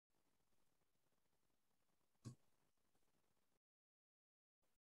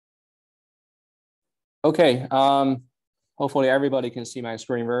Okay, hopefully everybody can see my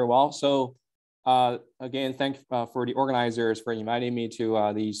screen very well. So again, thank for the organizers for inviting me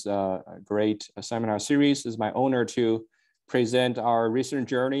to these great seminar series. It's my honor to present our recent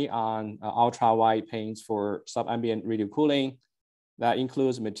journey on ultra-wide paints for sub-ambient radiative cooling. That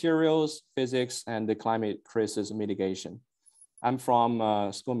includes materials, physics, and the climate crisis mitigation. I'm from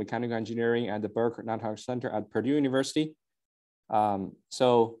School of Mechanical Engineering at the Berkeley Nanoparticle Center at Purdue University.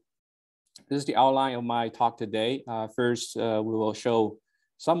 So this is the outline of my talk today. First, we will show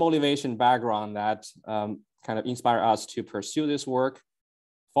some motivation background that kind of inspire us to pursue this work,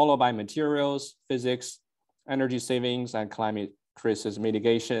 followed by materials, physics, energy savings, and climate crisis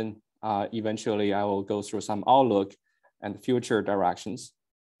mitigation. Eventually, I will go through some outlook and future directions.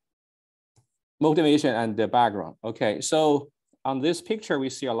 Motivation and the background. Okay, so on this picture, we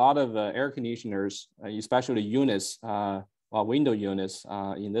see a lot of air conditioners, especially units, window units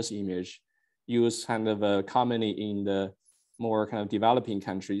in this image, used kind of commonly in the more kind of developing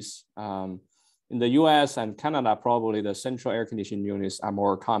countries. In the US and Canada, probably the central air conditioning units are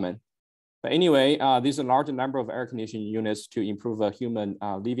more common. But anyway, these are a large number of air conditioning units to improve human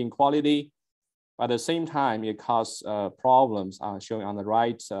living quality. But at the same time, it causes problems showing on the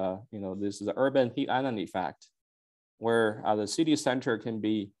right. This is the urban heat island effect, where the city center can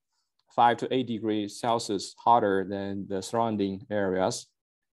be 5 to 8 degrees Celsius hotter than the surrounding areas.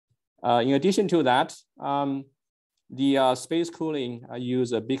 In addition to that, the space cooling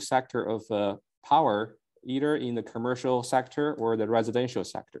use a big sector of power, either in the commercial sector or the residential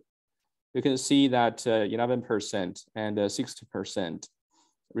sector. You can see that 11% and 60%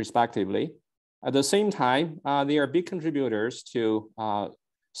 respectively. At the same time, they are big contributors to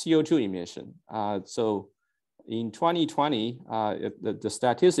CO2 emission. So in 2020, the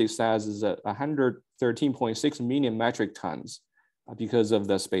statistics says is 113.6 million metric tons because of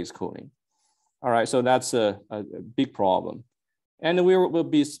the space cooling. All right, so that's a big problem. And we will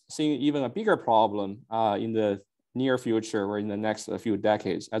be seeing even a bigger problem in the near future or in the next few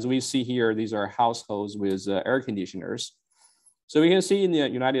decades. As we see here, these are households with air conditioners. So we can see in the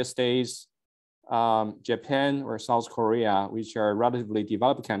United States, Japan or South Korea, which are relatively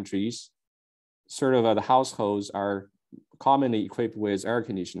developed countries, sort of the households are commonly equipped with air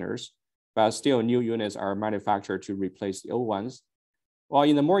conditioners, but still new units are manufactured to replace the old ones. While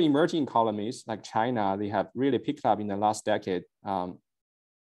in the more emerging economies like China, they have really picked up in the last decade.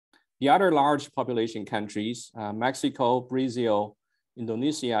 The other large population countries, Mexico, Brazil,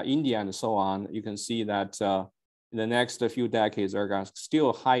 Indonesia, India, and so on, you can see that in the next few decades, there are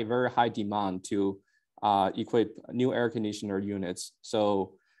still very high demand to equip new air conditioner units.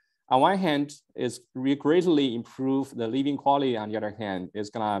 So on one hand, it's greatly improve the living quality. On the other hand, it's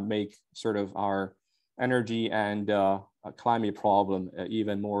gonna make sort of our energy and climate problem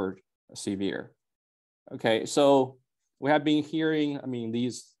even more severe. Okay, so we have been hearing,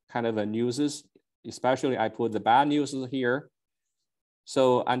 these kind of newses, especially I put the bad news here.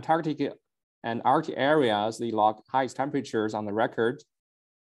 So Antarctica and Arctic areas, they log highest temperatures on the record.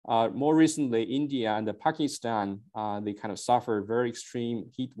 More recently, India and Pakistan, they kind of suffer very extreme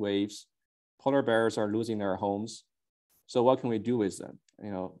heat waves. Polar bears are losing their homes. So what can we do with them?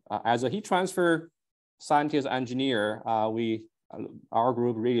 As a heat transfer scientist engineer, our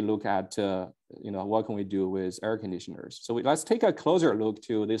group really look at what can we do with air conditioners. So let's take a closer look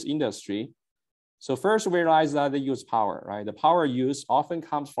to this industry. So first we realize that they use power, right? The power used often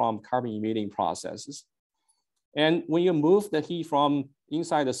comes from carbon emitting processes. And when you move the heat from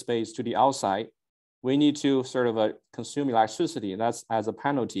inside the space to the outside, we need to sort of consume electricity. That's as a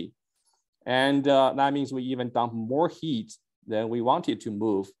penalty. And that means we even dump more heat than we wanted to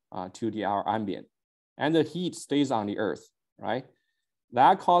move to our ambient. And the heat stays on the earth, right?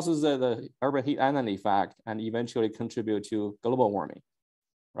 That causes the urban heat island effect and eventually contribute to global warming,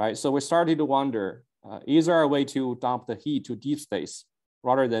 right? So we started to wonder, is there a way to dump the heat to deep space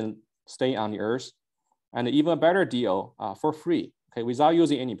rather than stay on the earth? And even a better deal for free, okay, without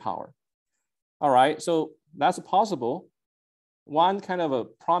using any power. All right, so that's possible. One kind of a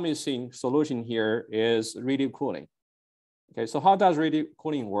promising solution here is radiative cooling. Okay, so how does radiative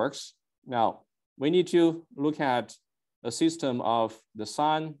cooling works? Now, we need to look at a system of the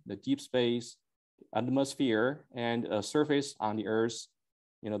sun, the deep space, atmosphere, and a surface on the earth,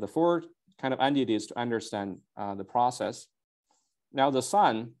 the four kind of entities to understand the process. Now, the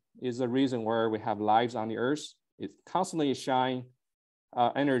sun is the reason where we have lives on the earth. It constantly shines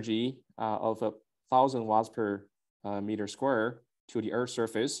energy of 1,000 watts per meter square to the earth's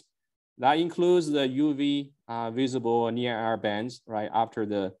surface. That includes the UV visible near air bands, right? After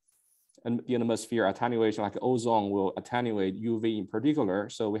the atmosphere attenuation, like ozone will attenuate UV in particular.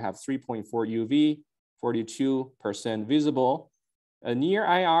 So we have 3.4 UV, 42% visible. A near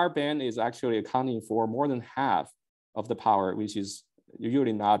IR band is actually accounting for more than half of the power, which is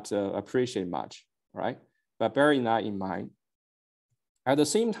usually not appreciated much, right? But bearing that in mind. At the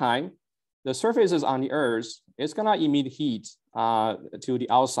same time, the surfaces on the Earth is gonna emit heat to the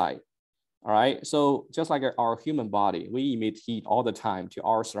outside, all right? So just like our human body, we emit heat all the time to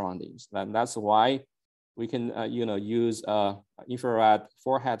our surroundings. And that's why we can use infrared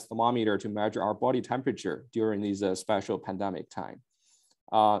forehead thermometer to measure our body temperature during these special pandemic time.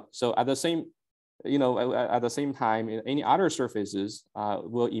 So at the same, at the same time, any other surfaces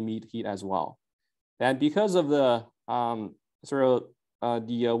will emit heat as well. And because of the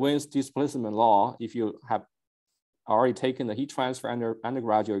the Wien's displacement law, if you have already taken the heat transfer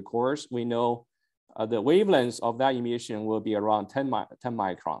undergraduate course, we know the wavelengths of that emission will be around 10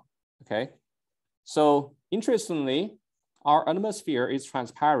 micron, okay? So interestingly, our atmosphere is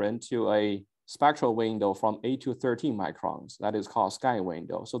transparent to a spectral window from 8 to 13 microns. That is called sky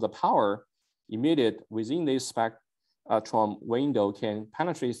window. So the power emitted within this spectrum window can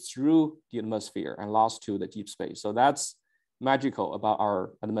penetrate through the atmosphere and lost to the deep space. So that's magical about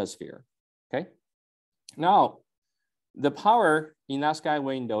our atmosphere, okay? Now, the power in that sky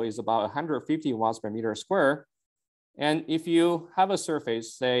window is about 150 watts per meter square. And if you have a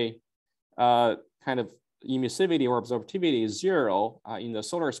surface, say, kind of emissivity or absorptivity is 0 in the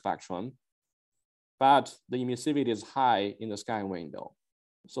solar spectrum, but the emissivity is high in the sky window.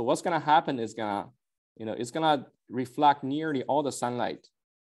 So what's gonna happen is it's gonna reflect nearly all the sunlight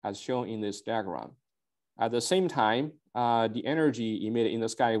as shown in this diagram. At the same time, the energy emitted in the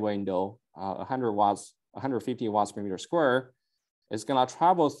sky window, 150 watts per meter square, is gonna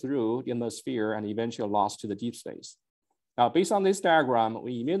travel through the atmosphere and eventually lost to the deep space. Now, based on this diagram,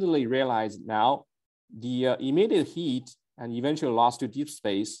 we immediately realize now the emitted heat and eventually lost to deep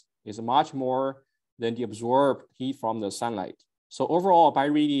space is much more than the absorbed heat from the sunlight. So overall, by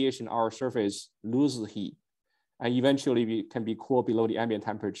radiation, our surface loses heat and eventually can be cooled below the ambient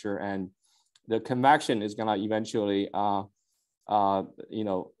temperature, and the convection is gonna eventually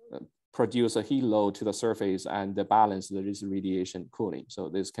produce a heat load to the surface and the balance this radiation cooling. So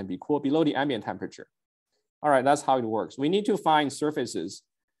this can be cooled below the ambient temperature. All right, that's how it works. We need to find surfaces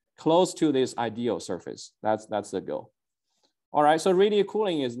close to this ideal surface. That's the goal. All right, so radial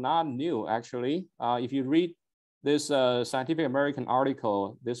cooling is not new, actually. If you read this Scientific American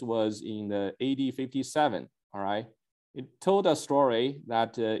article, this was in the AD 57, all right? It told a story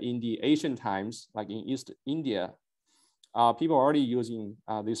that in the ancient times, like in East India, people are already using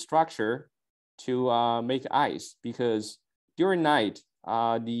this structure to make ice, because during night,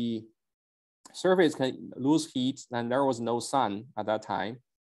 the surface can lose heat and there was no sun at that time.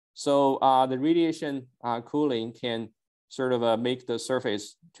 So the radiation cooling can sort of make the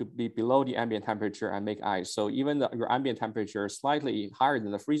surface to be below the ambient temperature and make ice. So even your ambient temperature is slightly higher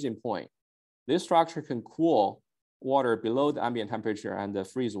than the freezing point, this structure can cool water below the ambient temperature and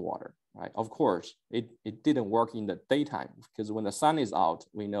freeze water, right? Of course, it didn't work in the daytime, because when the sun is out,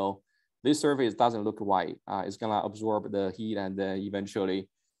 we know this surface doesn't look white. It's gonna absorb the heat, and eventually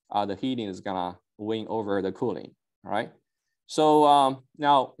the heating is gonna win over the cooling, all right? So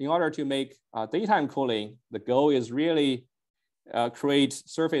now, in order to make daytime cooling, the goal is really create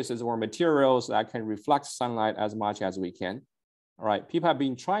surfaces or materials that can reflect sunlight as much as we can. All right, people have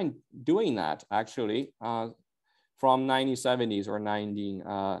been doing that actually from 1970s or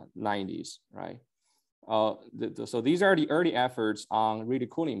 1990s, right? So these are the early efforts on radial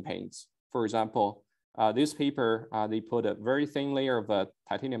cooling paints. For example, this paper, they put a very thin layer of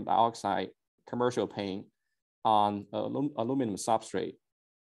titanium dioxide commercial paint on aluminum substrate.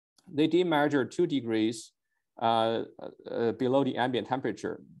 They did measure 2 degrees below the ambient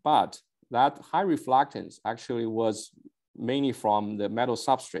temperature, but that high reflectance actually was mainly from the metal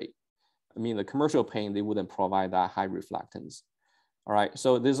substrate. I mean, the commercial paint, they wouldn't provide that high reflectance. All right,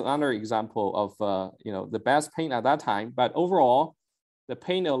 so this is another example of the best paint at that time, but overall, the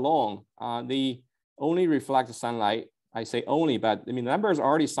paint alone, they only reflect sunlight. I say only, but I mean, the numbers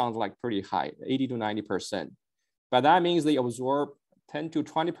already sound like pretty high, 80 to 90%. But that means they absorb 10 to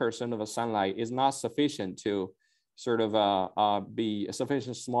 20% of the sunlight is not sufficient to sort of be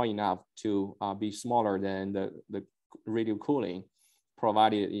sufficient small enough to be smaller than the radial cooling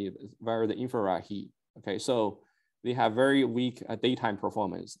provided via the infrared heat. Okay, so they have very weak daytime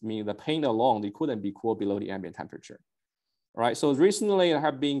performance, meaning the paint alone, they couldn't be cooled below the ambient temperature. All right, so recently there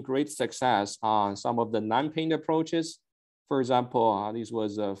have been great success on some of the non-paint approaches. For example, this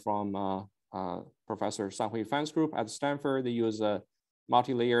was from Professor Sanhui Fan's group at Stanford. They use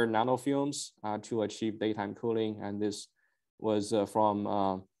multi-layer nanofilms to achieve daytime cooling. And this was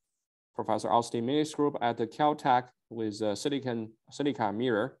from Professor Austin Minnick's group at the Caltech with a silicon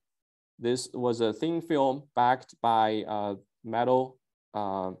mirror. This was a thin film backed by metal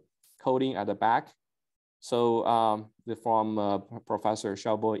coating at the back. So from Professor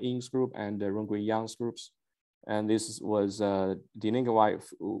Xiaobo Ying's group and Rongui Yang's groups. And this was deningite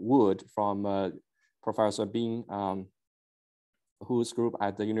wood from Professor Bing, whose group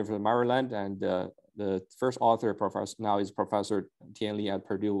at the University of Maryland, and the first author professor now is Professor Tian Li at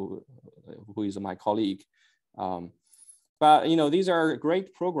Purdue, who is my colleague. But these are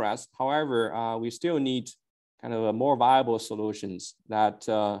great progress. However, we still need kind of a more viable solutions that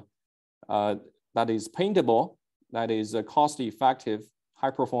that is paintable, that is cost-effective,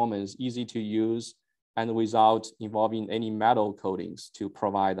 high performance, easy to use, and without involving any metal coatings to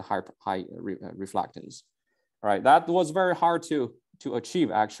provide high reflectance. All right, that was very hard to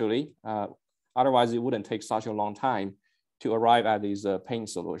achieve actually. Otherwise, it wouldn't take such a long time to arrive at this paint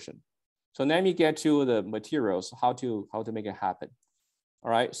solution. So let me get to the materials, how to make it happen.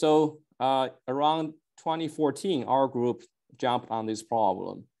 All right, so around 2014, our group jumped on this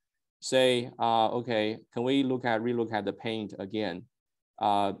problem. Say, okay, can we relook at the paint again?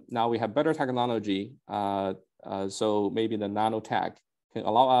 Now we have better technology, so maybe the nanotech can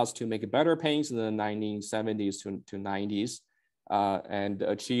allow us to make better paints in the 1970s to 90s and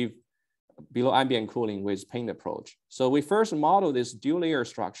achieve below ambient cooling with paint approach. So we first modeled this dual layer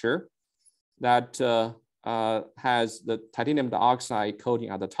structure that has the titanium dioxide coating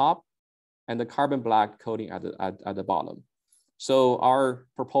at the top and the carbon black coating at the bottom. So our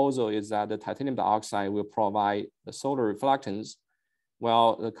proposal is that the titanium dioxide will provide the solar reflectance,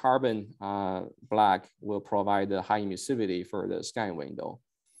 while the carbon black will provide the high emissivity for the sky window.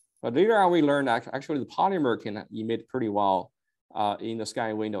 But later on, we learned that actually the polymer can emit pretty well in the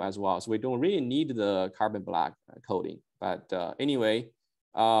sky window as well. So we don't really need the carbon black coating. But anyway,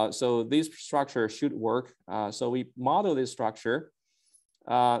 so this structure should work. So we model this structure.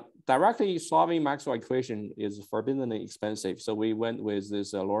 Directly solving Maxwell equation is forbiddingly expensive. So we went with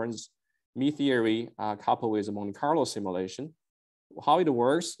this Lorentz mean theory coupled with a Monte Carlo simulation. How it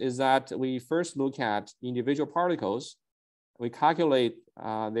works is that we first look at individual particles. We calculate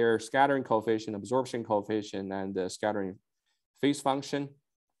their scattering coefficient, absorption coefficient, and the scattering phase function.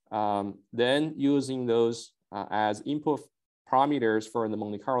 Then using those as input parameters for the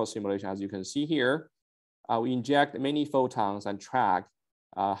Monte Carlo simulation, as you can see here, we inject many photons and track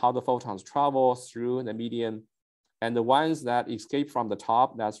how the photons travel through the medium, and the ones that escape from the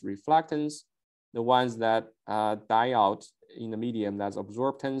top, that's reflectance, the ones that die out in the medium, that's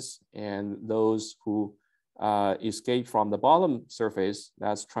absorptance, and those who escape from the bottom surface,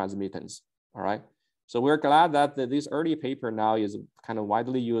 that's transmittance, all right? So we're glad that this early paper now is kind of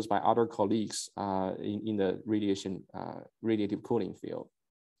widely used by other colleagues in the radiative cooling field.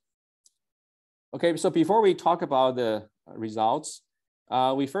 Okay, so before we talk about the results,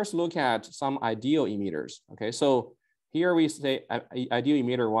 we first look at some ideal emitters. Okay, so here we say ideal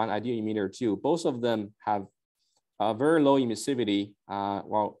emitter 1, ideal emitter 2. Both of them have a very low emissivity.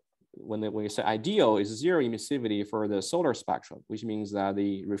 Well, when we say ideal, is 0 emissivity for the solar spectrum, which means that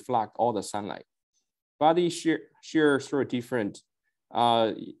they reflect all the sunlight. But they share sort of different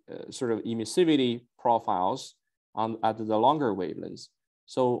sort of emissivity profiles at the longer wavelengths.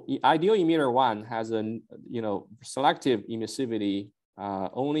 So ideal emitter 1 has a selective emissivity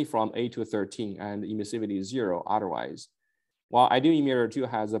only from 8 to 13, and emissivity is 0 otherwise. While ideal emitter 2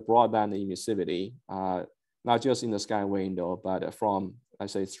 has a broadband emissivity, not just in the sky window, but from,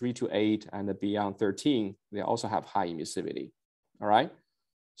 let's say, 3 to 8 and beyond 13, they also have high emissivity, all right?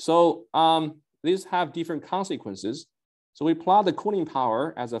 So these have different consequences. So we plot the cooling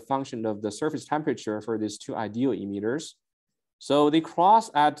power as a function of the surface temperature for these two ideal emitters. So they cross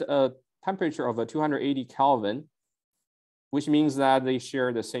at a temperature of 280 Kelvin, which means that they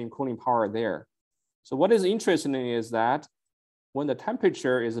share the same cooling power there. So what is interesting is that when the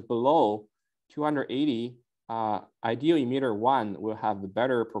temperature is below 280, ideal emitter 1 will have the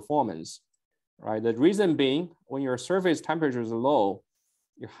better performance, right? The reason being, when your surface temperature is low,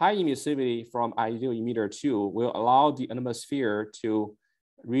 your high emissivity from ideal emitter 2 will allow the atmosphere to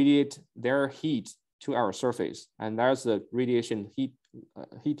radiate their heat to our surface, and that's the radiation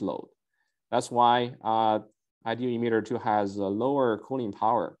heat load. That's why ideal emitter 2 has a lower cooling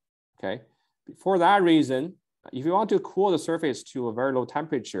power, okay? For that reason, if you want to cool the surface to a very low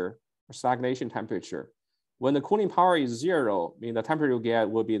temperature, or stagnation temperature, when the cooling power is 0, I mean, the temperature you get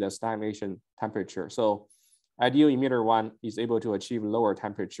will be the stagnation temperature. So ideal emitter 1 is able to achieve lower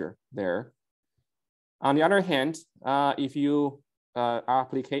temperature there. On the other hand, if your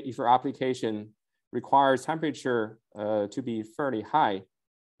application requires temperature to be fairly high,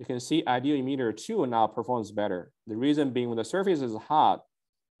 you can see ideal emitter 2 now performs better. The reason being when the surface is hot,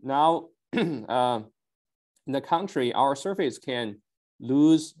 now in the country, our surface can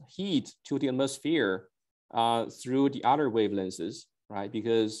lose heat to the atmosphere through the other wavelengths, right?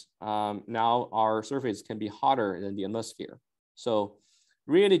 Because now our surface can be hotter than the atmosphere. So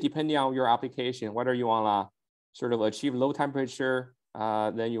really depending on your application, whether you wanna sort of achieve low temperature,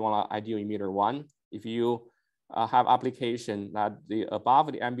 then you want ideal emitter 1. If you have application that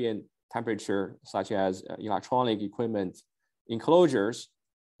above the ambient temperature, such as electronic equipment enclosures,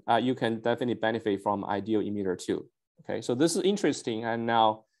 you can definitely benefit from ideal emitter 2. Okay, so this is interesting and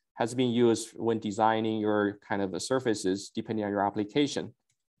now has been used when designing your kind of surfaces depending on your application.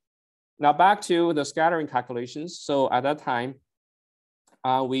 Now back to the scattering calculations. So at that time,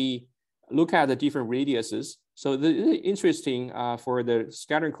 we look at the different radiuses. So this is interesting for the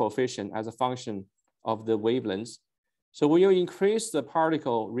scattering coefficient as a function of the wavelengths. So when you increase the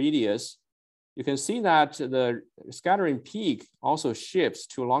particle radius, you can see that the scattering peak also shifts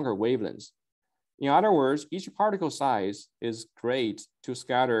to longer wavelengths. In other words, each particle size is great to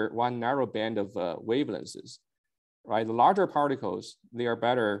scatter one narrow band of wavelengths, right? The larger particles, they are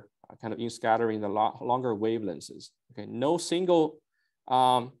better kind of in scattering the longer wavelengths. Okay, no single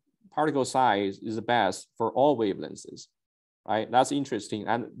particle size is the best for all wavelengths, right? That's interesting.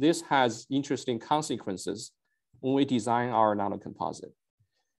 And this has interesting consequences when we design our nanocomposite.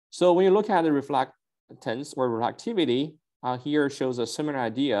 So when you look at the reflectance or reflectivity, here shows a similar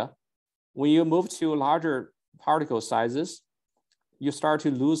idea. When you move to larger particle sizes, you start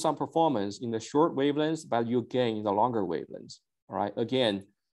to lose some performance in the short wavelengths, but you gain in the longer wavelengths, all right? Again,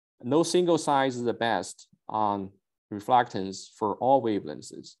 no single size is the best on reflectance for all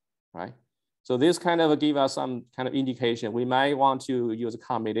wavelengths, right? So this kind of give us some kind of indication. We might want to use a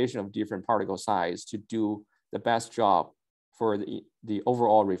combination of different particle size to do the best job for the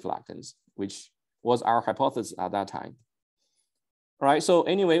overall reflectance, which was our hypothesis at that time. All right, so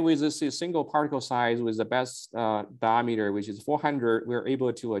anyway, with this single particle size with the best diameter, which is 400, we're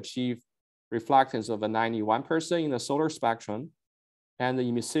able to achieve reflectance of a 91% in the solar spectrum and the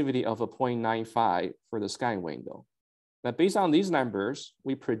emissivity of a 0.95 for the sky window. Now, based on these numbers,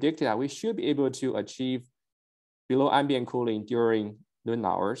 we predicted that we should be able to achieve below ambient cooling during noon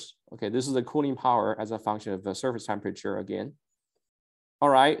hours. Okay, this is the cooling power as a function of the surface temperature again. All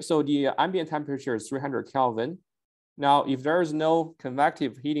right, so the ambient temperature is 300 Kelvin. Now, if there is no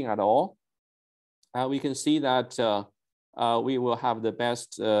convective heating at all, we can see that we will have the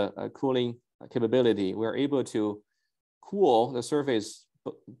best cooling capability. We're able to cool the surface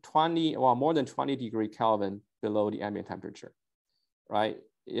more than 20 degree Kelvin below the ambient temperature, right?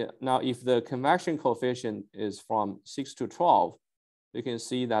 Now, if the convection coefficient is from 6 to 12, you can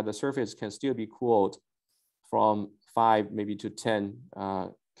see that the surface can still be cooled from 5 maybe to 10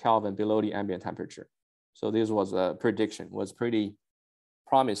 Kelvin below the ambient temperature. So this was a prediction, was pretty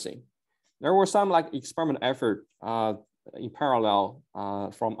promising. There were some like experiment effort in parallel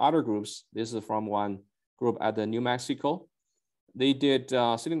from other groups. This is from one group at the New Mexico. They did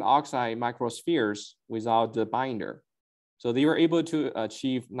silicon oxide microspheres without the binder. So they were able to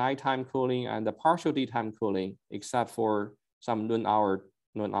achieve nighttime cooling and the partial daytime cooling, except for some noon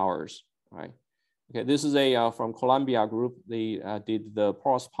hours, right? Okay, this is a from Columbia group. They did the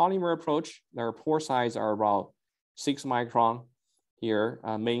porous polymer approach. Their pore size are about 6 micron here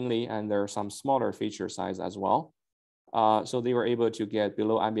mainly, and there are some smaller feature size as well. So they were able to get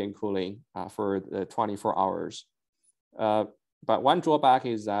below ambient cooling for the 24 hours. But one drawback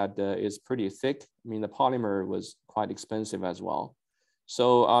is that it's pretty thick. I mean, the polymer was quite expensive as well.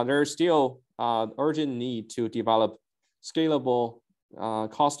 So there's still urgent need to develop scalable,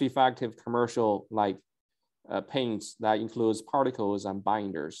 cost-effective commercial like paints that includes particles and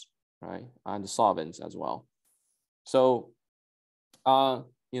binders, right? And solvents as well. So,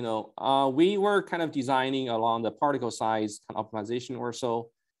 we were kind of designing along the particle size kind of optimization or so.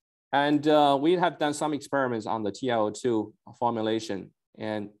 And we have done some experiments on the TiO2 formulation,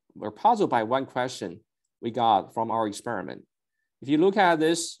 and we're puzzled by one question we got from our experiment. If you look at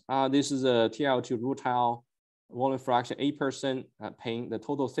this, this is a TiO2 rutile volume fraction 8% paint. The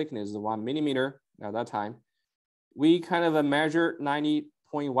total thickness is 1 millimeter at that time. We kind of measured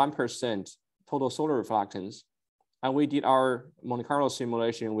 90.1% total solar reflectance. And we did our Monte Carlo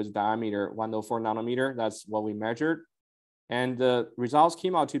simulation with diameter 104 nanometer. That's what we measured. And the results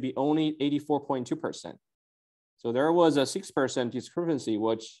came out to be only 84.2%. So there was a 6% discrepancy,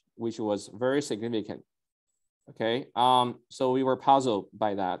 which was very significant. Okay, so we were puzzled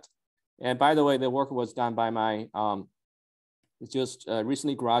by that. And by the way, the work was done by my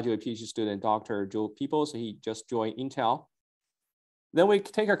recently graduated PhD student, Dr. Joe Peoples. He just joined Intel. Then we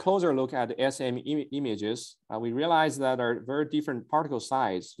take a closer look at the CSME images. We realize that there are very different particle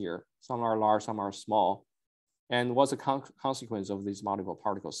size here. Some are large, some are small. And what's the consequence of this multiple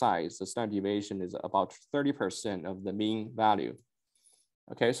particle size? The standard deviation is about 30% of the mean value.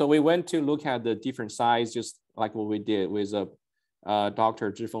 Okay, so we went to look at the different size, just like what we did with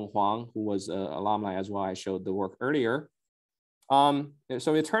Dr. Zhifeng Huang, who was an alumni as well. I showed the work earlier.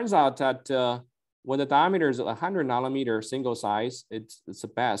 So it turns out that when the diameter is 100 nanometer single size, it's the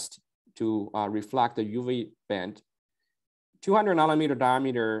best to reflect the UV band. 200 nanometer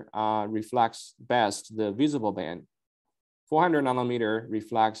diameter reflects best the visible band. 400 nanometer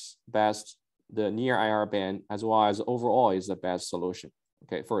reflects best the near IR band, as well as overall is the best solution,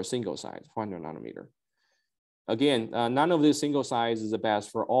 okay, for a single size, 400 nanometer. Again, none of these single size is the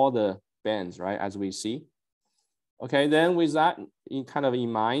best for all the bands, right, as we see. Okay, then with that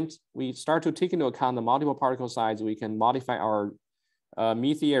in mind, we start to take into account the multiple particle size. We can modify our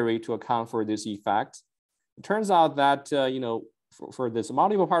me theory to account for this effect. It turns out that, for this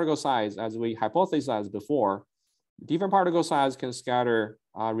multiple particle size, as we hypothesized before, different particle size can scatter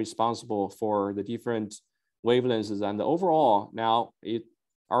responsible for the different wavelengths. And the overall, now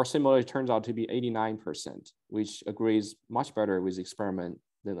our simulation turns out to be 89%, which agrees much better with experiment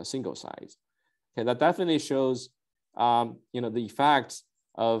than a single size. Okay, that definitely shows the effects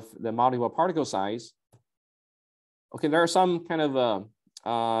of the multiple particle size. Okay, there are some kind of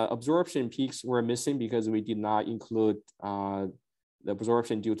absorption peaks we're missing because we did not include the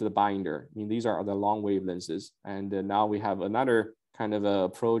absorption due to the binder. I mean, these are the long wavelengths. And now we have another kind of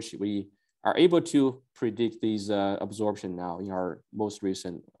approach. We are able to predict these absorption now in our most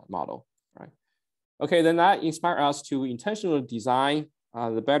recent model, right? Okay, then that inspired us to intentionally design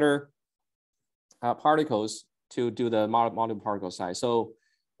the better particles to do the multiple particle size. So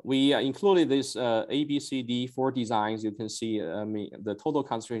we included this A, B, C, D, 4 designs. You can see the total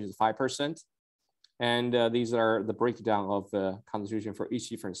concentration is 5%. And these are the breakdown of the concentration for each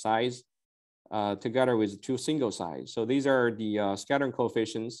different size together with 2 single size. So these are the scattering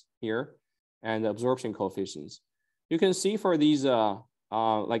coefficients here and the absorption coefficients. You can see for these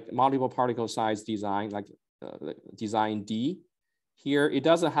like multiple particle size design, like design D, here, it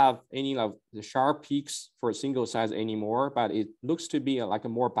doesn't have any of the sharp peaks for a single size anymore, but it looks to be like a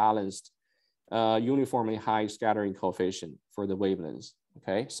more balanced, uniformly high scattering coefficient for the wavelengths.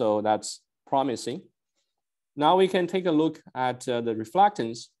 Okay, so that's promising. Now we can take a look at the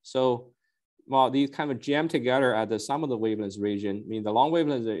reflectance. So, well, these kind of jam together at the sum of the wavelengths region. I mean, the long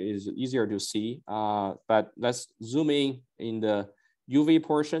wavelength is easier to see, but let's zoom in the UV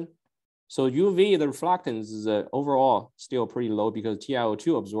portion. So UV, the reflectance is overall still pretty low because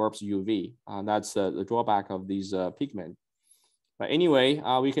TiO2 absorbs UV. That's the drawback of these pigment. But anyway,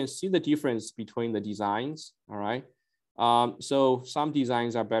 we can see the difference between the designs, all right? So some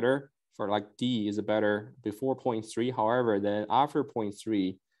designs are better, for like D is better before 0.3. However, then after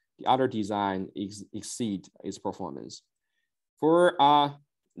 0.3, the other design exceed its performance. For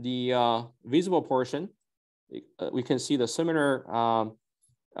the visible portion, we can see the similar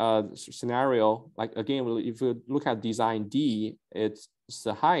scenario. Like again, if you look at design D, it's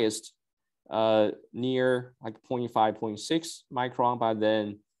the highest near like 0.5, 0.6 micron, but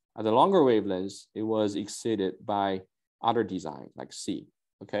then at the longer wavelengths, it was exceeded by other design like C,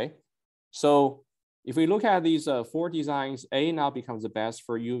 okay? So if we look at these 4 designs, A now becomes the best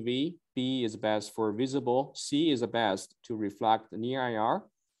for UV, B is best for visible, C is the best to reflect the near IR.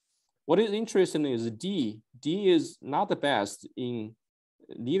 What is interesting is D. D is not the best in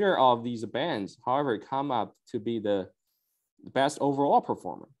neither of these bands. However, it come up to be the best overall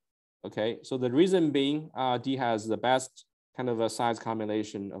performer. Okay, so the reason being D has the best kind of a size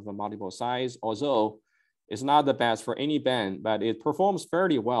combination of a multiple size, although it's not the best for any band, but it performs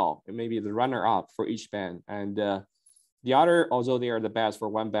fairly well. It may be the runner up for each band. And the other, although they are the best for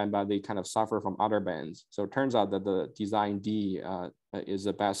one band, but they kind of suffer from other bands. So it turns out that the design D is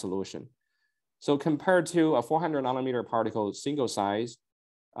the best solution. So compared to a 400 nanometer particle single size,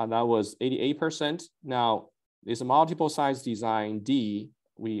 that was 88%. Now, this multiple size design D,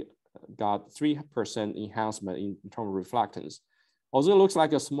 we got 3% enhancement in terms of reflectance. Although it looks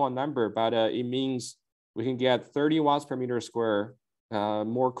like a small number, but it means we can get 30 watts per meter square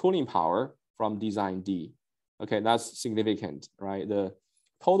more cooling power from design D. Okay, that's significant, right? The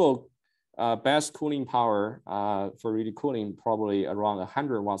total best cooling power for really cooling probably around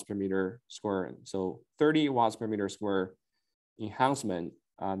 100 watts per meter square. So 30 watts per meter square enhancement,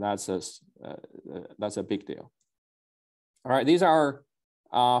 that's a big deal. All right, these are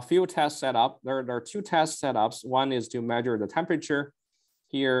field test setup. There are 2 test setups. One is to measure the temperature.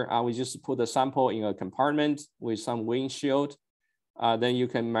 Here, we just put the sample in a compartment with some windshield. then you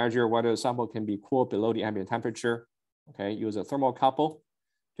can measure whether the sample can be cooled below the ambient temperature. Okay, use a thermocouple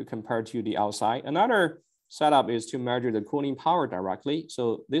to compare to the outside. Another setup is to measure the cooling power directly.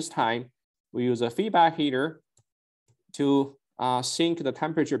 So this time we use a feedback heater to sync the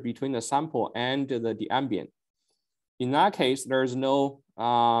temperature between the sample and the ambient. In that case, there's no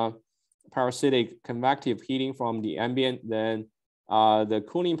parasitic convective heating from the ambient, then the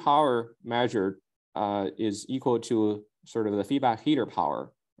cooling power measured is equal to sort of the feedback heater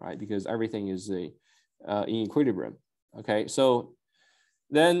power, right? Because everything is in equilibrium. Okay, so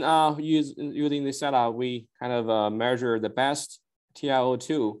then using this setup, we kind of measure the best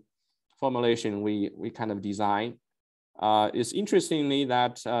TiO2 formulation we kind of design. It's interestingly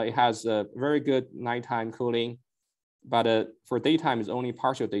that it has a very good nighttime cooling, but for daytime is only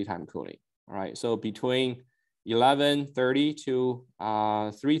partial daytime cooling. All right, so between 11:30 to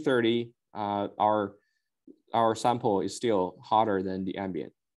 3:30, our sample is still hotter than the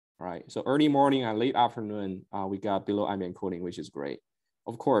ambient. All right, so early morning and late afternoon, we got below ambient cooling, which is great.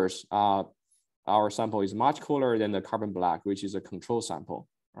 Of course, our sample is much cooler than the carbon black, which is a control sample,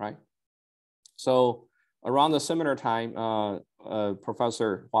 right? So around the similar time,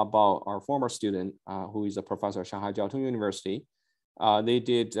 Professor Hua Bao, our former student, who is a professor at Shanghai Jiao Tong University, they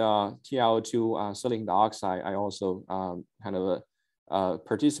did TiO2 silicon dioxide. I also kind of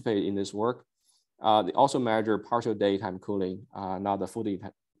participate in this work. They also measure partial daytime cooling, not the full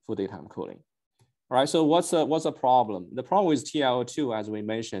daytime cooling. All right, so what's the problem? The problem with TiO2, as we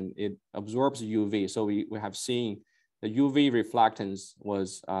mentioned, it absorbs UV. So we have seen the UV reflectance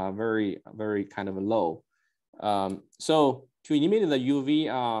was very kind of low. So to eliminate the UV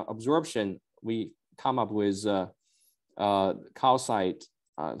absorption, we come up with calcite,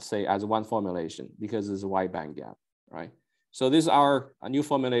 say as one formulation, because there's a wide band gap, right? So this is our new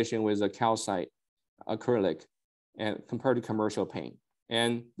formulation with a calcite acrylic and compared to commercial paint.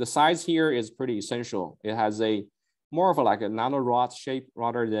 And the size here is pretty essential. It has a more of like a nanorod shape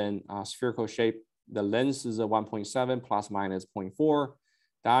rather than a spherical shape. The length is a 1.7 plus minus 0.4.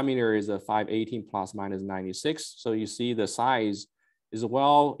 Diameter is a 518 plus minus 96. So you see the size is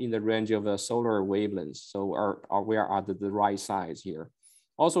well in the range of the solar wavelengths. So we are at the right size here.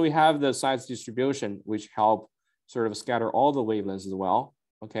 Also, we have the size distribution, which help sort of scatter all the wavelengths as well,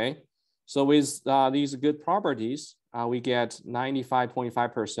 okay? So with these good properties, we get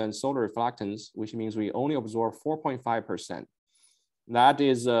 95.5% solar reflectance, which means we only absorb 4.5%. That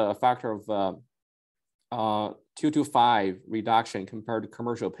is a factor of 2 to 5 reduction compared to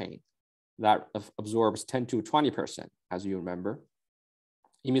commercial paint that absorbs 10 to 20%, as you remember.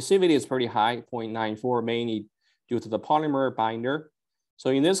 Emissivity is pretty high, 0.94, mainly due to the polymer binder. So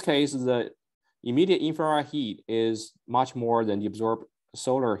in this case, the immediate infrared heat is much more than the absorbed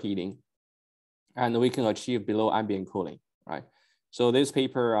solar heating, and we can achieve below ambient cooling, right? So this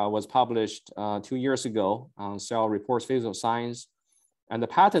paper was published 2 years ago on Cell Reports Physical Science, and the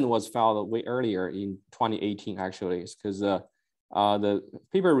patent was filed way earlier in 2018, actually, because the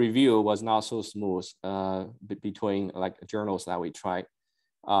paper review was not so smooth between like journals that we tried.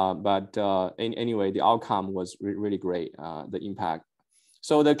 But anyway, the outcome was really great, the impact.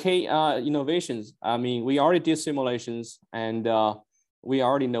 So the key innovations, I mean, we already did simulations and we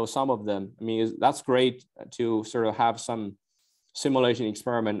already know some of them. I mean, that's great to sort of have some simulation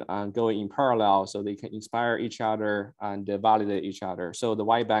experiment going in parallel so they can inspire each other and validate each other. So the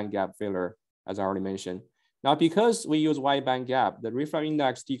wide band gap failure, as I already mentioned. Now, because we use wide band gap, the refractive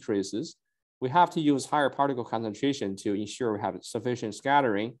index decreases. We have to use higher particle concentration to ensure we have sufficient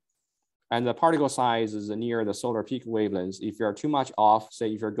scattering. And the particle size is near the solar peak wavelengths. If you're too much off,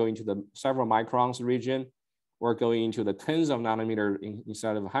 say if you're going to the several microns region, or going into the tens of nanometer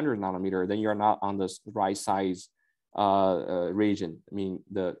instead of 100 nanometer, then you're not on the right size region. I mean,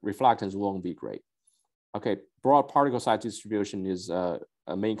 the reflectance won't be great. Okay, broad particle size distribution is a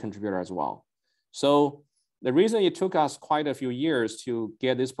main contributor as well. So the reason it took us quite a few years to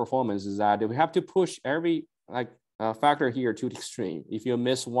get this performance is that we have to push every factor here to the extreme. If you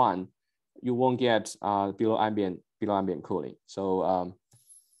miss one, you won't get below ambient cooling. So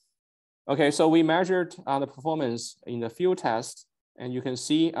okay, so we measured the performance in the field test, and you can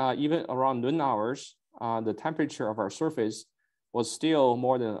see even around noon hours, the temperature of our surface was still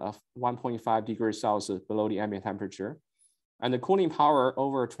more than 1.5 degrees Celsius below the ambient temperature. And the cooling power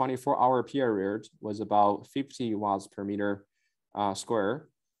over a 24-hour period was about 50 watts per meter square.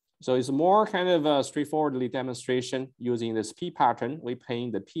 So it's more kind of a straightforwardly demonstration using this P pattern. We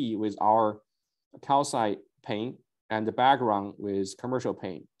paint the P with our calcite paint and the background with commercial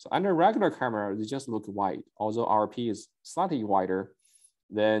paint. So under regular camera, they just look white, although our P is slightly whiter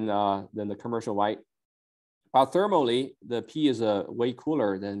than the commercial white. But thermally, the P is way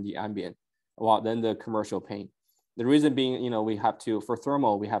cooler than the ambient, well, than the commercial paint. The reason being, we have to, for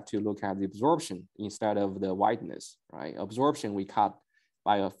thermal, we have to look at the absorption instead of the whiteness, right? Absorption, we cut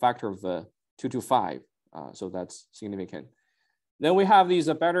by a factor of 2 to 5. So that's significant. Then we have these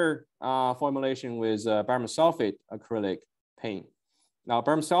better formulation with barium sulfate acrylic paint. Now,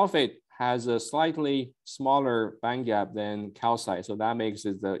 barium sulfate has a slightly smaller band gap than calcite. So that makes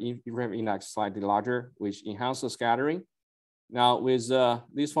it the refractive index slightly larger, which enhances scattering. Now with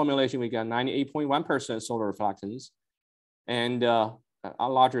this formulation, we get 98.1% solar reflectance and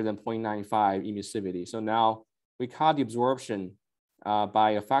larger than 0.95 emissivity. So now we cut the absorption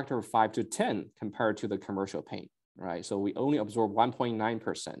by a factor of 5 to 10 compared to the commercial paint, right? So we only absorb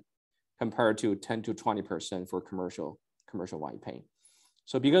 1.9% compared to 10 to 20% for commercial white paint.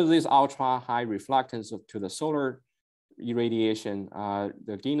 So because of this ultra high reflectance to the solar irradiation,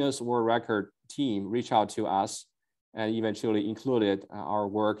 the Guinness World Record team reached out to us and eventually included our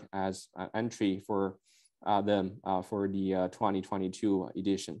work as an entry for them for the 2022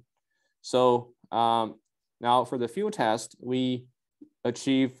 edition. So now for the field test, we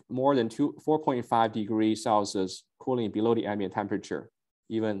achieved more than 4.5 degrees Celsius cooling below the ambient temperature,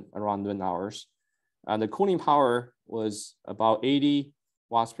 even around 1 hours. And the cooling power was about 80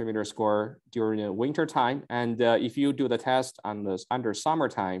 watts per meter square during the winter time. And if you do the test under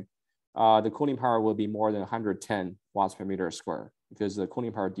summertime, the cooling power will be more than 110 watts per meter square because the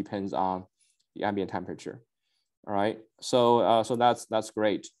cooling power depends on the ambient temperature. All right, so that's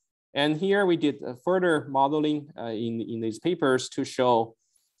great. And here we did further modeling in these papers to show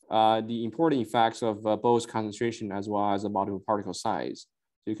the important effects of both concentration as well as the multiple particle size.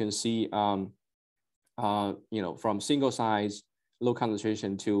 So you can see, from single size, low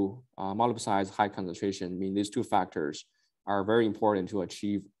concentration to multiple size, high concentration. I mean, these two factors are very important to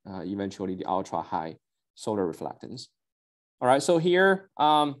achieve eventually the ultra high solar reflectance. All right, so here,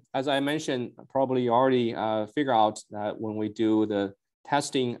 as I mentioned, probably you already figure out that when we do the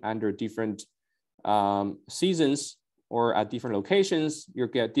testing under different seasons or at different locations, you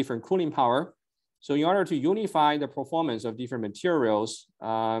get different cooling power. So in order to unify the performance of different materials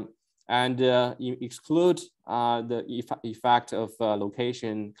and exclude the effect of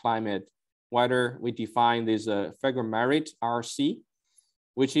location, climate, weather, we define this figure merit RC,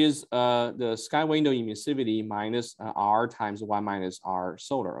 which is the sky window emissivity minus R times 1 minus R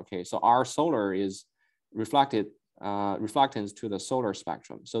solar. Okay, so R solar is reflectance to the solar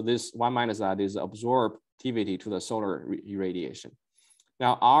spectrum. So this 1 minus that is absorptivity to the solar irradiation.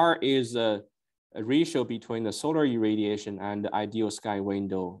 Now R is a ratio between the solar irradiation and the ideal sky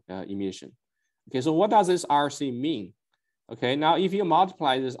window emission. Okay, so what does this RC mean? Okay, now if you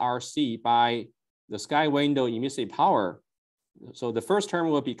multiply this RC by the sky window emissive power, so the first term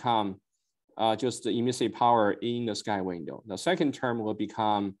will become just the emissive power in the sky window. The second term will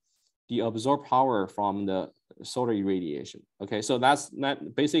become the absorbed power from the solar irradiation. Okay, so that's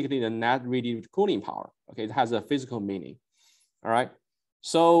basically the net radiative cooling power. Okay, it has a physical meaning. All right,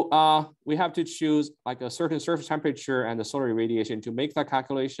 so we have to choose like a certain surface temperature and the solar irradiation to make that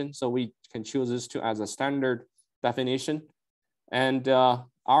calculation. So we can choose this as a standard definition. And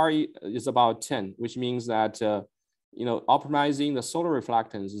R is about 10, which means that optimizing the solar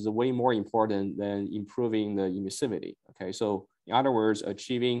reflectance is way more important than improving the emissivity. Okay, so in other words,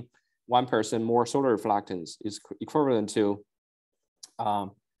 achieving 1% more solar reflectance is equivalent to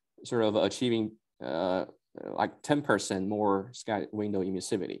sort of achieving like 10% more sky window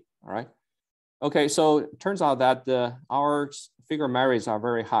emissivity. All right. Okay, so it turns out that our figure merits are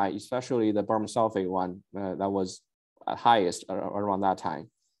very high, especially the barium sulfate one that was highest around that time.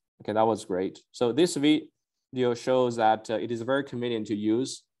 Okay, that was great. So this video shows that it is very convenient to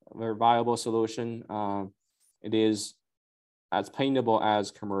use, a very viable solution. It is as paintable as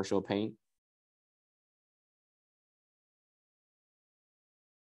commercial paint.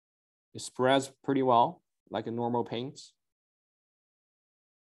 It spreads pretty well, like a normal paints.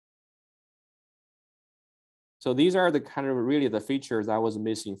 So these are the kind of really the features I was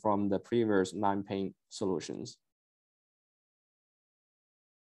missing from the previous non-paint solutions.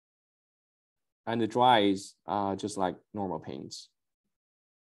 And it dries just like normal paints.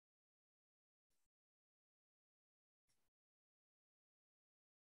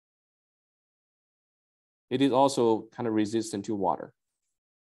 It is also kind of resistant to water.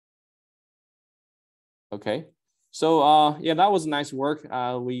 Okay, so yeah, that was nice work.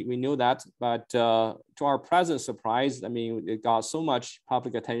 We knew that, but to our pleasant surprise, I mean, it got so much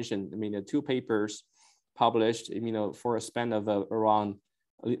public attention. I mean, the 2 papers published, for a span of around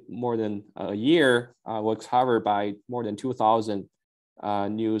more than a year, was covered by more than 2,000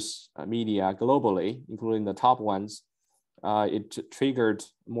 news media globally, including the top ones. It triggered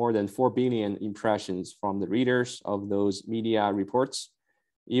more than 4 billion impressions from the readers of those media reports.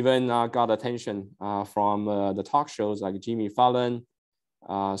 Even got attention from the talk shows like Jimmy Fallon,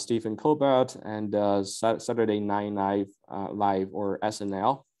 Stephen Colbert, and Saturday Night Live or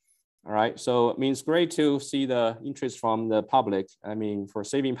SNL. All right, so it means great to see the interest from the public. I mean, for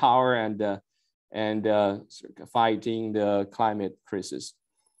saving power and fighting the climate crisis.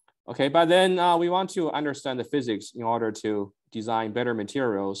 Okay, but then we want to understand the physics in order to design better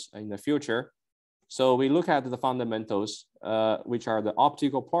materials in the future. So we look at the fundamentals, which are the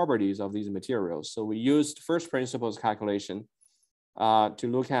optical properties of these materials. So we used first principles calculation to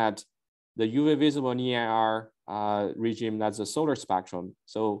look at the UV visible NIR regime, that's the solar spectrum.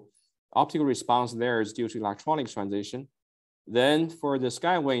 So optical response there is due to electronic transition. Then for the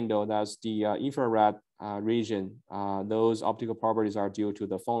sky window, that's the infrared region, those optical properties are due to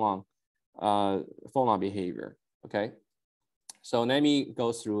the phonon behavior, okay? So let me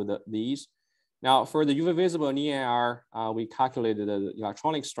go through these. Now for the UV visible NIR, we calculated the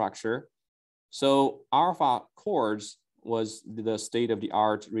electronic structure. So alpha quartz was the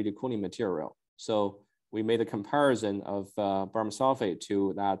state-of-the-art radio cooling material. So we made a comparison of barium sulfate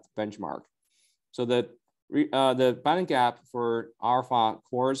to that benchmark. So the band gap for alpha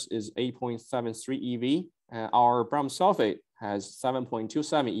quartz is 8.73 EV, and our barium sulfate has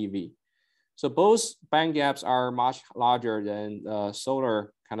 7.27 EV. So both band gaps are much larger than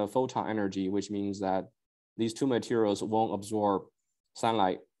solar kind of photon energy, which means that these two materials won't absorb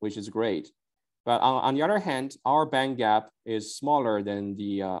sunlight, which is great. But on the other hand, our band gap is smaller than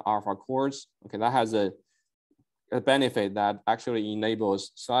the alpha quartz. Okay, that has a benefit that actually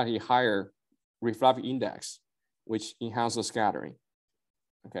enables slightly higher reflective index, which enhances scattering.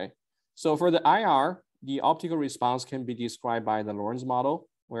 Okay, so for the IR, the optical response can be described by the Lorentz model,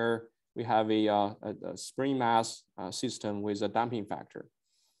 where we have a spring mass system with a damping factor.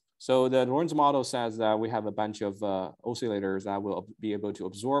 So the Lorentz model says that we have a bunch of oscillators that will be able to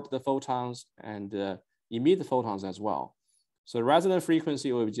absorb the photons and emit the photons as well. So the resonant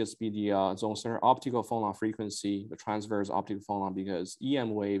frequency will just be the zone center optical phonon frequency, the transverse optical phonon, because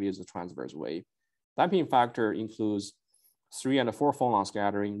EM wave is a transverse wave. Damping factor includes 3 and 4 phonon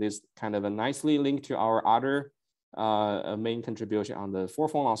scattering. This kind of nicely linked to our other main contribution on the 4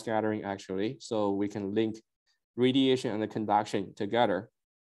 phonon scattering actually. So we can link radiation and the conduction together.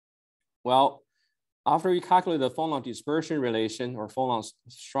 Well, after we calculate the phonon dispersion relation or phonon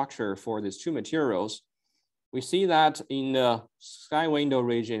structure for these two materials, we see that in the sky window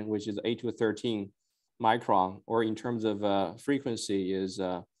region, which is 8 to 13 micron, or in terms of frequency is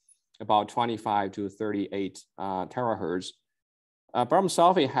about 25 to 38 terahertz. Barium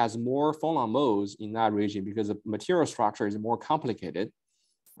sulfate has more phonon modes in that region because the material structure is more complicated,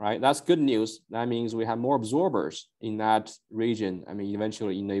 right? That's good news. That means we have more absorbers in that region. I mean,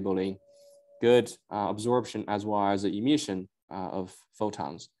 eventually enabling good absorption as well as the emission of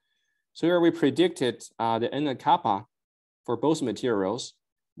photons. So here we predicted the N and kappa for both materials.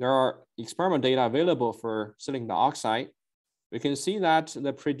 There are experimental data available for silicon dioxide. We can see that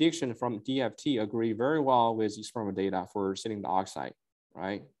the prediction from DFT agree very well with experimental data for silicon dioxide,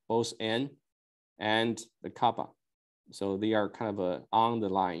 right? Both N and the kappa. So they are kind of on the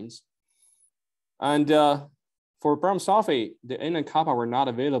lines. And for barium sulfate, the N and kappa were not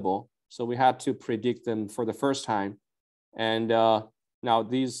available. So we had to predict them for the first time. And now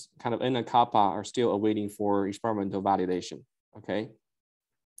these kind of N and kappa are still awaiting for experimental validation, okay?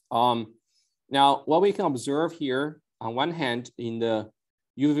 Now, what we can observe here, on one hand, in the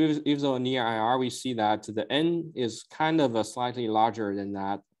UV visible near IR, we see that the N is kind of slightly larger than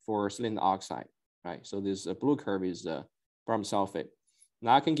that for silicon dioxide, right? So this blue curve is the barium sulfate.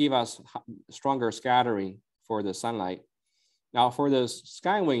 Now it can give us stronger scattering for the sunlight. Now for the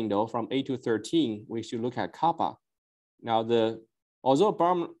sky window from 8 to 13, we should look at kappa. Now although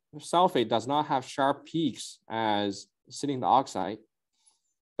barium sulfate does not have sharp peaks as silicon dioxide,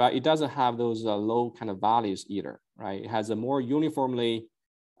 but it doesn't have those low kind of values either, right? It has a more uniformly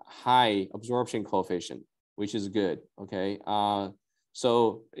high absorption coefficient, which is good, okay?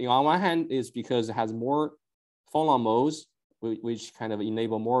 So on one hand, it's because it has more phonon modes, which kind of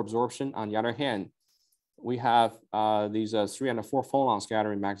enable more absorption. On the other hand, we have these 3 and 4 phonon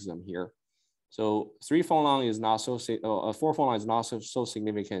scattering maximum here. So 3 phonon is not so, 4 phonon is not so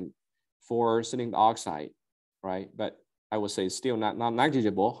significant for silicon dioxide, right? But I would say still not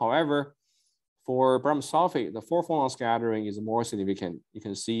negligible. However, for barium sulfate, the 4 phonon scattering is more significant. You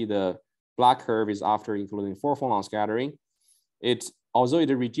can see the black curve is after including 4 phonon scattering. Although it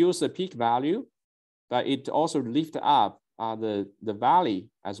reduced the peak value, but it also lifted up the valley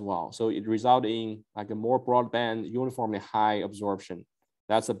as well. So it results in like a more broadband, uniformly high absorption.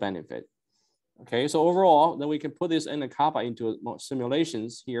 That's a benefit. Okay, so overall, then we can put this in a kappa into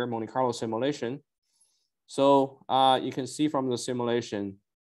simulations here, Monte Carlo simulation. So you can see from the simulation,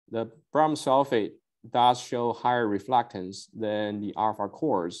 the barium sulfate does show higher reflectance than the alpha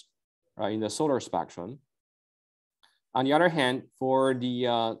cores in the solar spectrum. On the other hand, for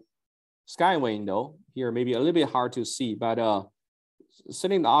the sky window here, maybe a little bit hard to see, but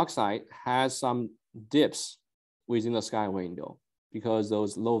silicon oxide has some dips within the sky window because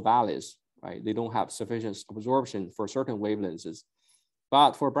those low valleys, right? They don't have sufficient absorption for certain wavelengths.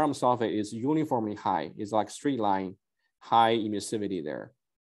 But for barium sulfate, it's uniformly high. It's like straight line, high emissivity there.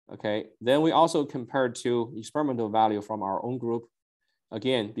 Okay, then we also compared to experimental value from our own group.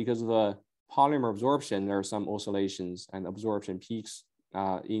 Again, because of the polymer absorption, there are some oscillations and absorption peaks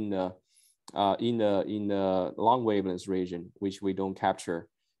in the long wavelength region, which we don't capture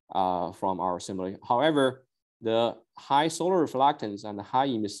from our simulation. However, the high solar reflectance and the high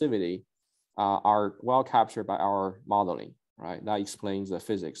emissivity are well captured by our modeling, right? That explains the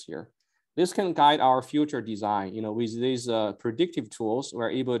physics here. This can guide our future design. You know, with these predictive tools,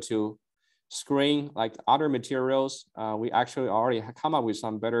 we're able to screen like other materials. We actually already come up with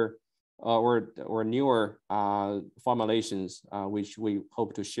some better or newer formulations, which we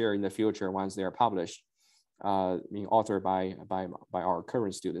hope to share in the future once they are published, being authored by our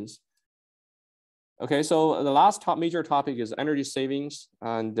current students. Okay, so the last major topic is energy savings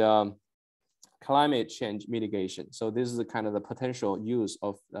and climate change mitigation. So this is the kind of the potential use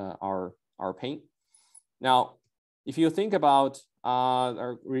of our paint. Now, if you think about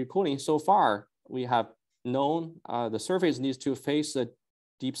our recooling, so far we have known the surface needs to face the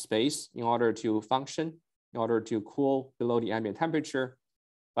deep space in order to function, in order to cool below the ambient temperature.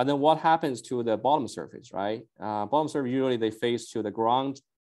 But then what happens to the bottom surface, right? Bottom surface, usually they face to the ground,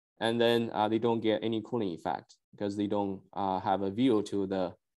 and then they don't get any cooling effect because they don't have a view to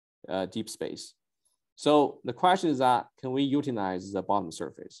the deep space. So the question is that, can we utilize the bottom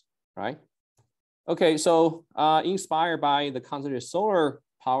surface, right? Okay, so inspired by the concentrated solar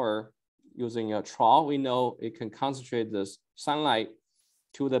power using a trough, we know it can concentrate the sunlight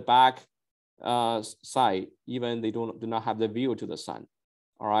to the back side, even they do not have the view to the sun.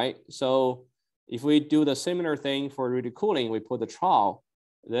 All right, so if we do the similar thing for radiant cooling, we put the trough,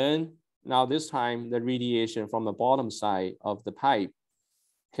 then now this time the radiation from the bottom side of the pipe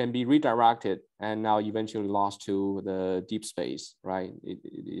can be redirected and now eventually lost to the deep space, right?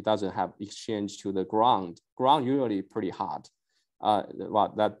 It doesn't have exchange to the ground. Ground usually pretty hot.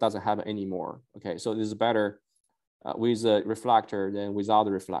 Well, that doesn't happen anymore. Okay, so this is better with a reflector than without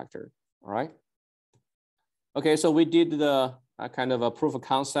the reflector, all right? Okay, so we did the kind of a proof of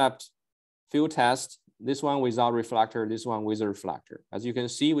concept field test. This one without reflector, this one with a reflector. As you can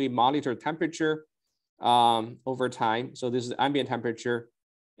see, we monitor temperature over time. So this is ambient temperature.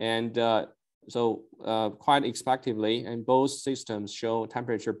 And so quite expectively, and both systems show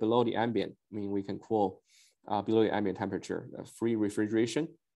temperature below the ambient. I mean, we can cool below the ambient temperature, free refrigeration.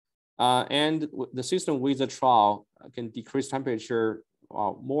 And the system with the trough can decrease temperature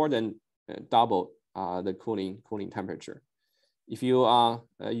more than double the cooling temperature. If you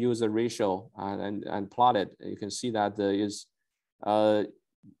use a ratio and plot it, you can see that there is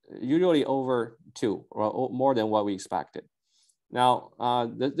usually over 2 or more than what we expected. Now,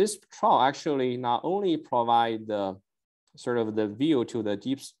 this trough actually not only provide the sort of the view to the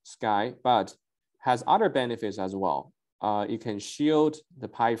deep sky, but has other benefits as well. It can shield the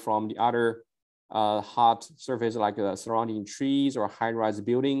pipe from the other hot surface like surrounding trees or high-rise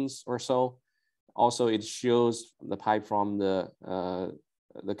buildings or so. Also, it shields the pipe from the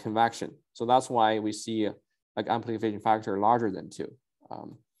convection. So that's why we see like amplification factor larger than 2.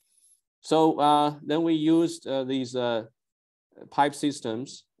 So then we used these pipe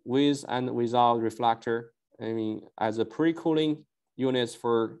systems with and without reflector, I mean, as a pre-cooling units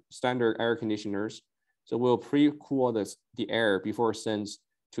for standard air conditioners. So we'll pre-cool the air before it sends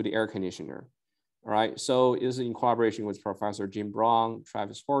to the air conditioner. All right, so it's in collaboration with Professor Jim Brown,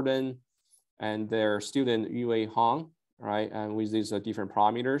 Travis Gordon, and their student Yue Hong, right? And with these different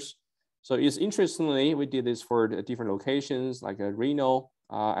parameters. So it's interestingly, we did this for the different locations like Reno,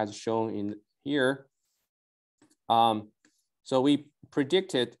 as shown in here. So we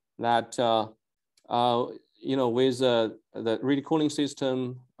predicted that, you know, with the radiant cooling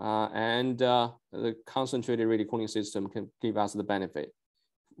system and the concentrated radiant cooling system can give us the benefit.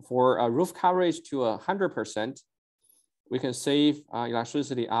 For a roof coverage to 100%, we can save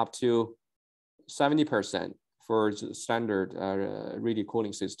electricity up to 70% for the standard radiant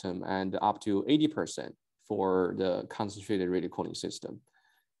cooling system and up to 80% for the concentrated radial cooling system.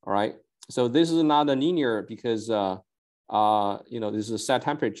 All right. So this is not a linear because this is a set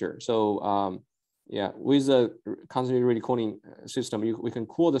temperature. So yeah, with the concentrated radial cooling system, we can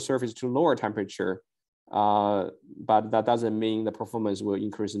cool the surface to lower temperature, but that doesn't mean the performance will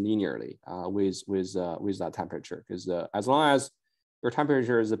increase linearly with that temperature. Because as long as your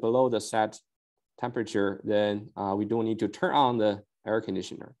temperature is below the set temperature, then we don't need to turn on the air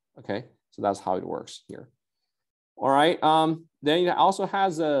conditioner. Okay, so that's how it works here. All right. Then it also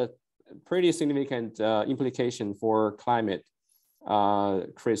has a pretty significant implication for climate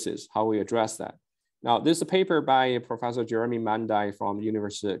crisis, how we address that. Now, this is a paper by Professor Jeremy Mandai from the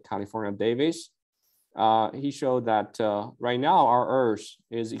University of California, Davis. He showed that right now our Earth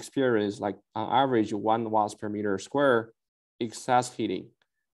is experiencing like on average 1 watts per meter square excess heating.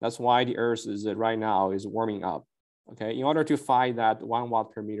 That's why the Earth is right now is warming up. Okay, in order to fight that 1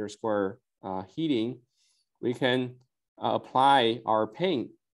 watt per meter square heating, we can apply our paint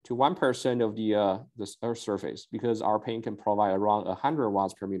to 1% of the Earth's surface, because our paint can provide around 100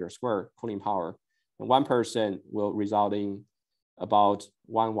 watts per meter square cooling power. And 1% will result in about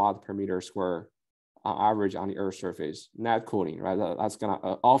 1 watt per meter square on average on the Earth's surface, net cooling, right? That's gonna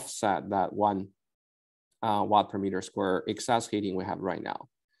offset that 1 watt per meter square excess heating we have right now.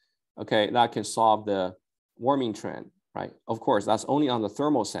 Okay, that can solve the warming trend, right? Of course, that's only on the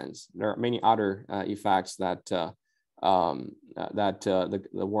thermal sense. There are many other effects that the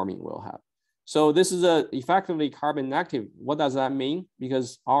warming will have. So this is effectively carbon negative. What does that mean?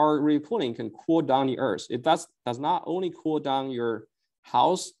 Because our radial cooling can cool down the Earth. It does not only cool down your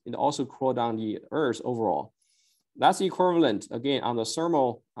house, it also cool down the Earth overall. That's equivalent, again, on the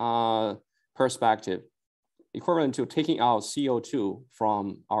thermal perspective, equivalent to taking out CO2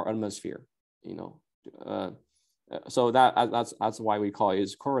 from our atmosphere. So that's why we call it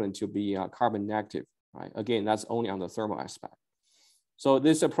is equivalent to be carbon negative, right? Again, that's only on the thermal aspect. So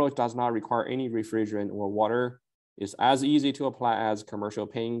this approach does not require any refrigerant or water. It's as easy to apply as commercial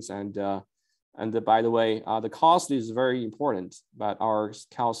paints. And by the way, the cost is very important, but our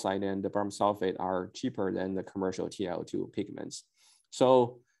calcite and the beryllium sulfate are cheaper than the commercial TiO2 pigments.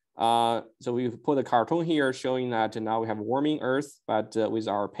 So we put a cartoon here showing that now we have a warming Earth, but with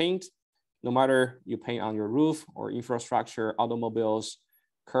our paint, no matter you paint on your roof or infrastructure, automobiles,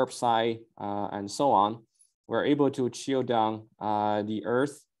 curbside, and so on, we're able to chill down the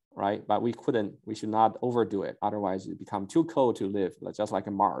Earth, right? But we should not overdo it. Otherwise it become too cold to live, just like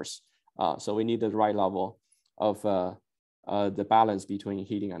a Mars. So we need the right level of the balance between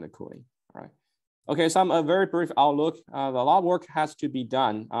heating and the cooling, all right? Okay, some very brief outlook. A lot of work has to be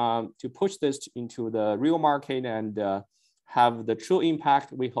done to push this into the real market and have the true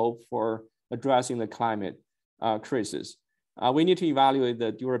impact we hope for addressing the climate crisis. We need to evaluate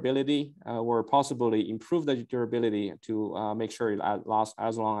the durability or possibly improve the durability to make sure it lasts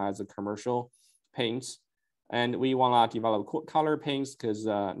as long as the commercial paints. And we want to develop color paints because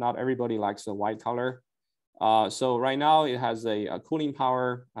not everybody likes the white color. So right now it has a cooling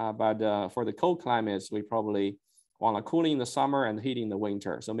power, but for the cold climates, we probably want to cool in the summer and heat in the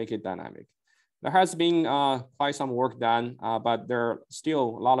winter, so make it dynamic. There has been quite some work done, but there are still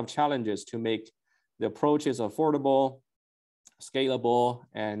a lot of challenges to make the approaches affordable, scalable,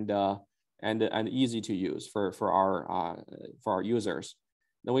 and easy to use for our users.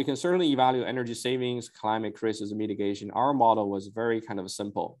 Then we can certainly evaluate energy savings, climate crisis mitigation. Our model was very kind of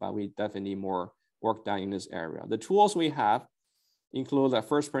simple, but we definitely need more work done in this area. The tools we have include the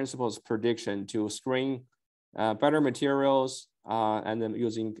first principles prediction to screen better materials, and then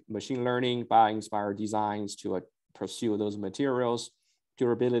using machine learning, bio-inspired designs to pursue those materials,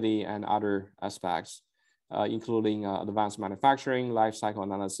 durability, and other aspects, including advanced manufacturing, life cycle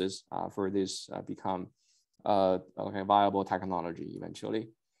analysis for this become viable technology eventually.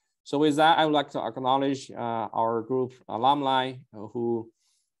 So with that, I would like to acknowledge our group alumni who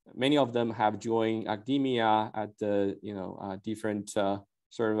many of them have joined academia at the different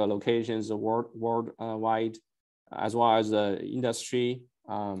sort of locations worldwide, as well as the industry.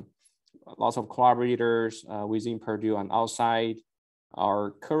 Lots of collaborators within Purdue and outside.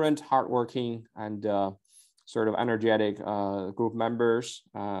 Our current hardworking and sort of energetic group members,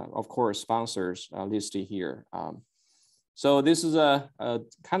 of course, sponsors listed here. So this is a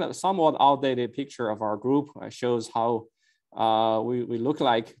kind of somewhat outdated picture of our group. It shows how we look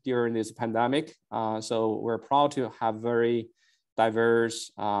like during this pandemic. So we're proud to have very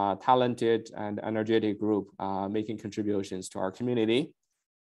diverse, talented, and energetic group making contributions to our community.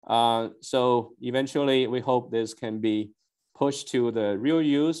 So eventually, we hope this can be pushed to the real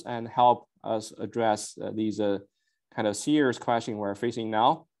use and help us address these kind of serious questions we're facing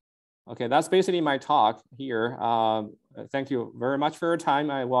now. Okay, that's basically my talk here. Thank you very much for your time.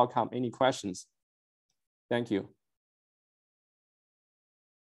 I welcome any questions. Thank you.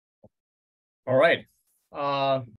 All right.